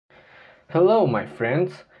Hello, my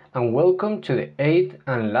friends, and welcome to the eighth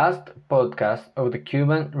and last podcast of the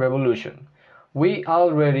Cuban Revolution. We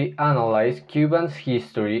already analyzed Cuba's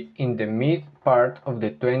history in the mid part of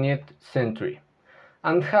the 20th century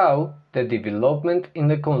and how the development in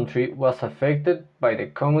the country was affected by the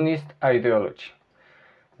communist ideology.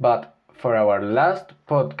 But for our last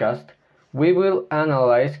podcast, we will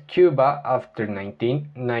analyze Cuba after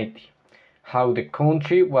 1990, how the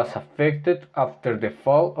country was affected after the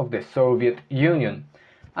fall of the Soviet Union,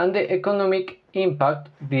 and the economic impact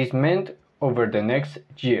this meant over the next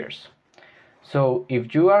years. So,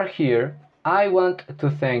 if you are here, I want to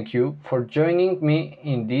thank you for joining me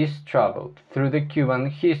in this travel through the Cuban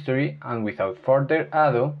history, and without further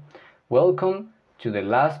ado, welcome to the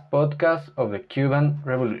last podcast of the Cuban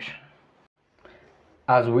Revolution.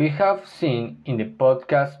 As we have seen in the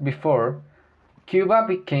podcast before, Cuba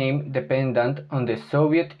became dependent on the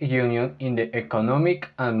Soviet Union in the economic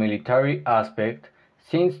and military aspect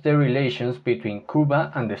since the relations between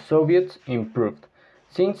Cuba and the Soviets improved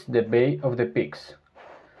since the Bay of the Pigs,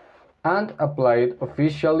 and applied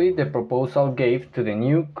officially the proposal gave to the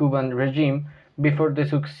new Cuban regime before the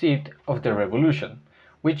succeed of the revolution,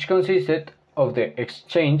 which consisted of the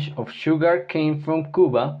exchange of sugar cane from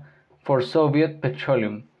Cuba for Soviet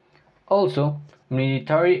petroleum, also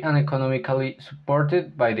military and economically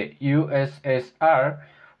supported by the USSR,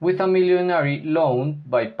 with a millionary loan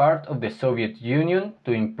by part of the Soviet Union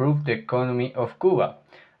to improve the economy of Cuba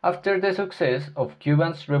after the success of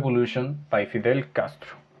Cuba's revolution by Fidel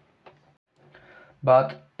Castro.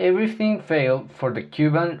 But everything failed for the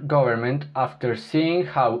Cuban government after seeing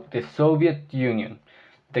how the Soviet Union,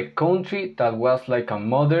 the country that was like a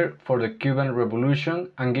mother for the Cuban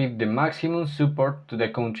Revolution and gave the maximum support to the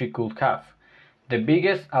country could have, the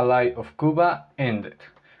biggest ally of Cuba, ended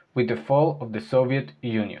with the fall of the Soviet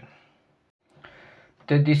Union.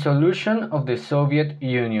 The dissolution of the Soviet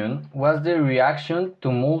Union was the reaction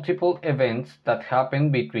to multiple events that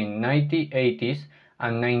happened between 1980s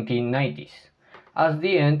and 1990s, as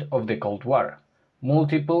the end of the Cold War,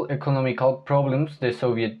 multiple economical problems the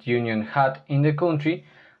Soviet Union had in the country,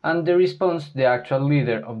 and the response the actual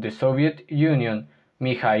leader of the Soviet Union,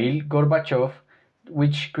 Mikhail Gorbachev,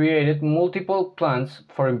 which created multiple plans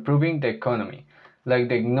for improving the economy, like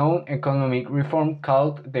the known economic reform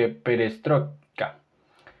called the Perestroika,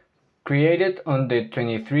 created on the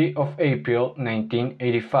 23rd of April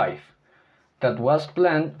 1985, that was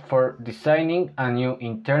planned for designing a new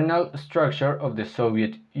internal structure of the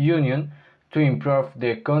Soviet Union to improve the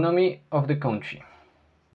economy of the country.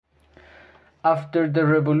 After the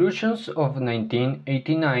revolutions of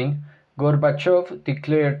 1989, Gorbachev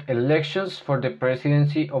declared elections for the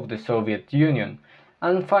presidency of the Soviet Union,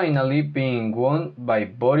 and finally being won by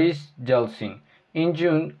Boris Yeltsin in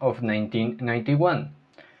June of 1991.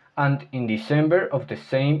 And in December of the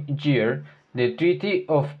same year, the Treaty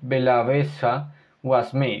of Belavezha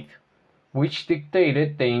was made, which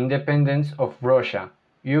dictated the independence of Russia,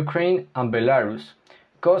 Ukraine and Belarus,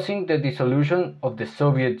 causing the dissolution of the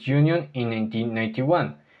Soviet Union in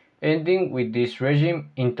 1991, ending with this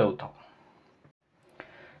regime in total.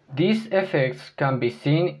 These effects can be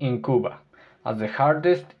seen in Cuba, as the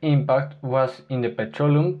hardest impact was in the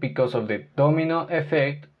petroleum because of the domino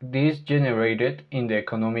effect this generated in the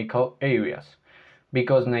economical areas,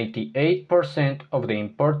 because 98% of the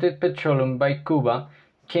imported petroleum by Cuba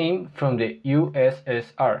came from the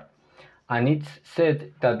USSR, and it's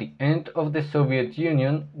said that the end of the Soviet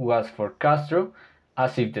Union was for Castro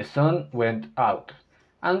as if the sun went out,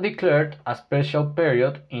 and declared a special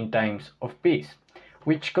period in times of peace,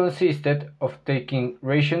 which consisted of taking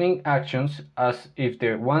rationing actions as if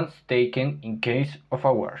the ones taken in case of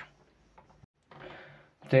a war.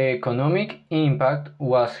 The economic impact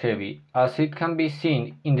was heavy, as it can be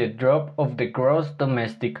seen in the drop of the gross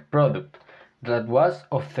domestic product, that was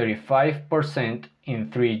of 35% in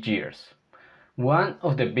 3 years, one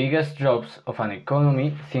of the biggest drops of an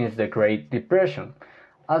economy since the Great Depression,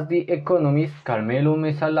 as the economist Carmelo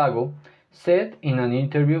Mesa Lago said in an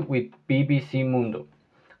interview with BBC Mundo.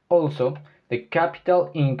 Also, the capital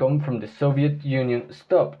income from the Soviet Union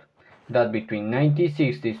stopped, that between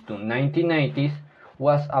 1960s to 1990s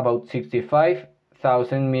was about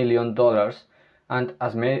 $65,000 million, and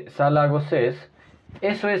as Mesa Lago says,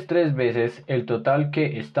 eso es 3 veces el total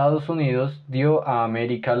que Estados Unidos dio a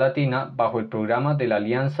América Latina bajo el programa de la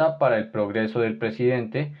Alianza para el Progreso del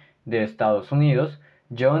presidente de Estados Unidos,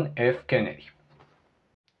 John F. Kennedy.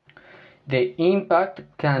 The impact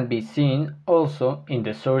can be seen also in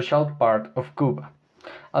the social part of Cuba,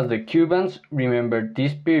 as the Cubans remember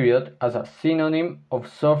this period as a synonym of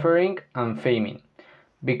suffering and famine,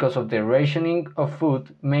 because of the rationing of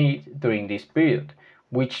food made during this period,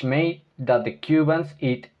 which made that the Cubans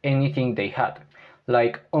eat anything they had,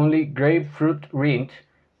 like only grapefruit rind,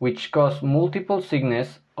 which caused multiple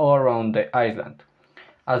sickness all around the island,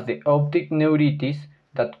 as the optic neuritis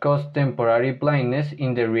that caused temporary blindness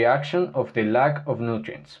in the reaction of the lack of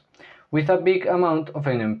nutrients, with a big amount of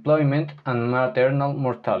unemployment and maternal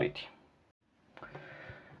mortality.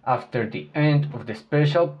 After the end of the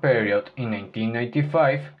special period in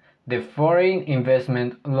 1995, the Foreign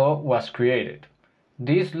Investment Law was created.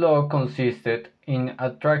 This law consisted in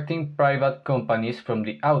attracting private companies from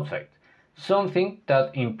the outside, something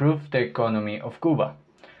that improved the economy of Cuba.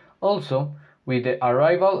 Also, with the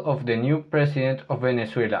arrival of the new president of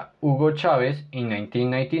Venezuela, Hugo Chavez, in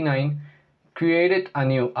 1999, created a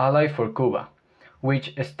new ally for Cuba,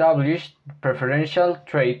 which established preferential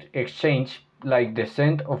trade exchange like the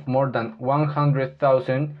send of more than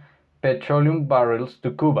 100,000 petroleum barrels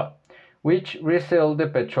to Cuba, which resell the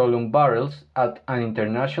petroleum barrels at an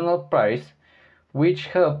international price, which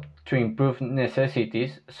helped to improve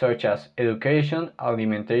necessities such as education,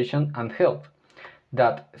 alimentation, and health,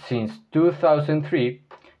 that since 2003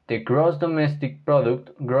 the gross domestic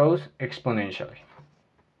product grows exponentially.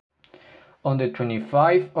 On the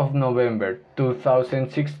 25th of November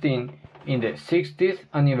 2016, in the 60th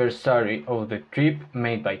anniversary of the trip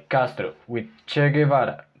made by Castro with Che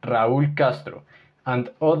Guevara, Raúl Castro,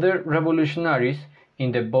 and other revolutionaries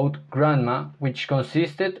in the boat Granma, which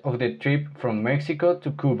consisted of the trip from Mexico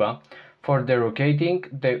to Cuba for derogating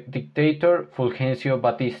the dictator Fulgencio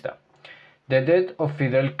Batista. The death of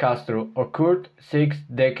Fidel Castro occurred 6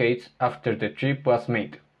 decades after the trip was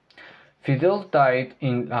made. Fidel died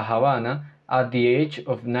in La Habana at the age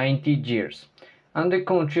of 90 years, and the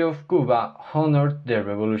country of Cuba honored the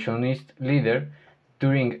revolutionist leader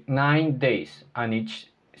during 9 days, and each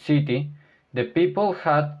city the people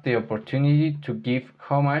had the opportunity to give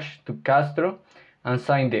homage to Castro and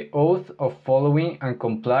sign the oath of following and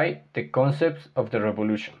comply the concepts of the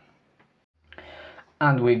revolution.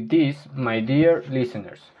 And with this, my dear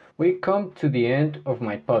listeners, we come to the end of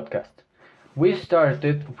my podcast. We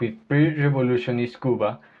started with pre-revolutionist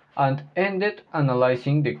Cuba and ended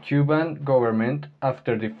analyzing the Cuban government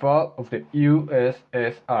after the fall of the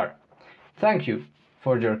USSR. Thank you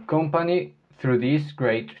for your company through this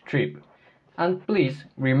great trip. And please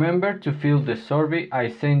remember to fill the survey I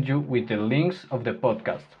sent you with the links of the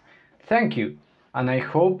podcast. Thank you, and I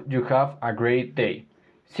hope you have a great day.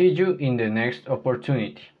 See you in the next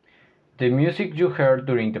opportunity. The music you heard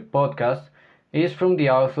during the podcast is from the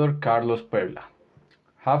author Carlos Puebla.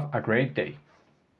 Have a great day.